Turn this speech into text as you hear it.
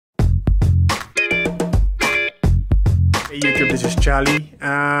Hey YouTube, this is Charlie.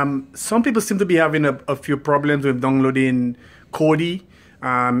 Some people seem to be having a few problems with downloading Kodi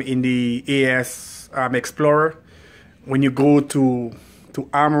in the AS Explorer. When you go to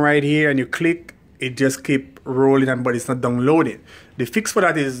ARM right here and you click, it just keep rolling but it's not downloading. The fix for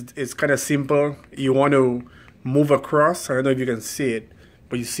that is kind of simple. You want to move across. I don't know if you can see it,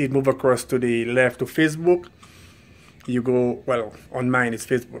 but you see it move across to the left to Facebook. You go, well, on mine it's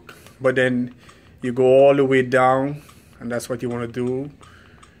Facebook, but then you go all the way down, and that's what you want to do.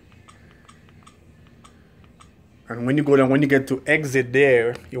 And when you go down, when you get to exit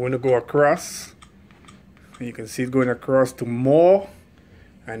there, you want to go across. And you can see it going across to more.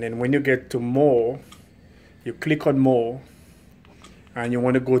 And then when you get to more, you click on more. And you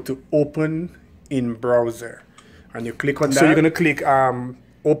want to go to open in browser. And you click on that. So you're going to click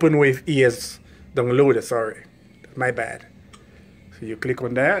open with ES downloader, sorry. My bad. So you click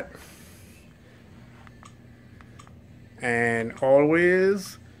on that. And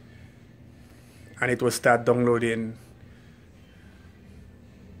always, and it will start downloading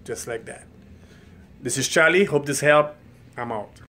just like that. This is Charlie. Hope this helped. I'm out.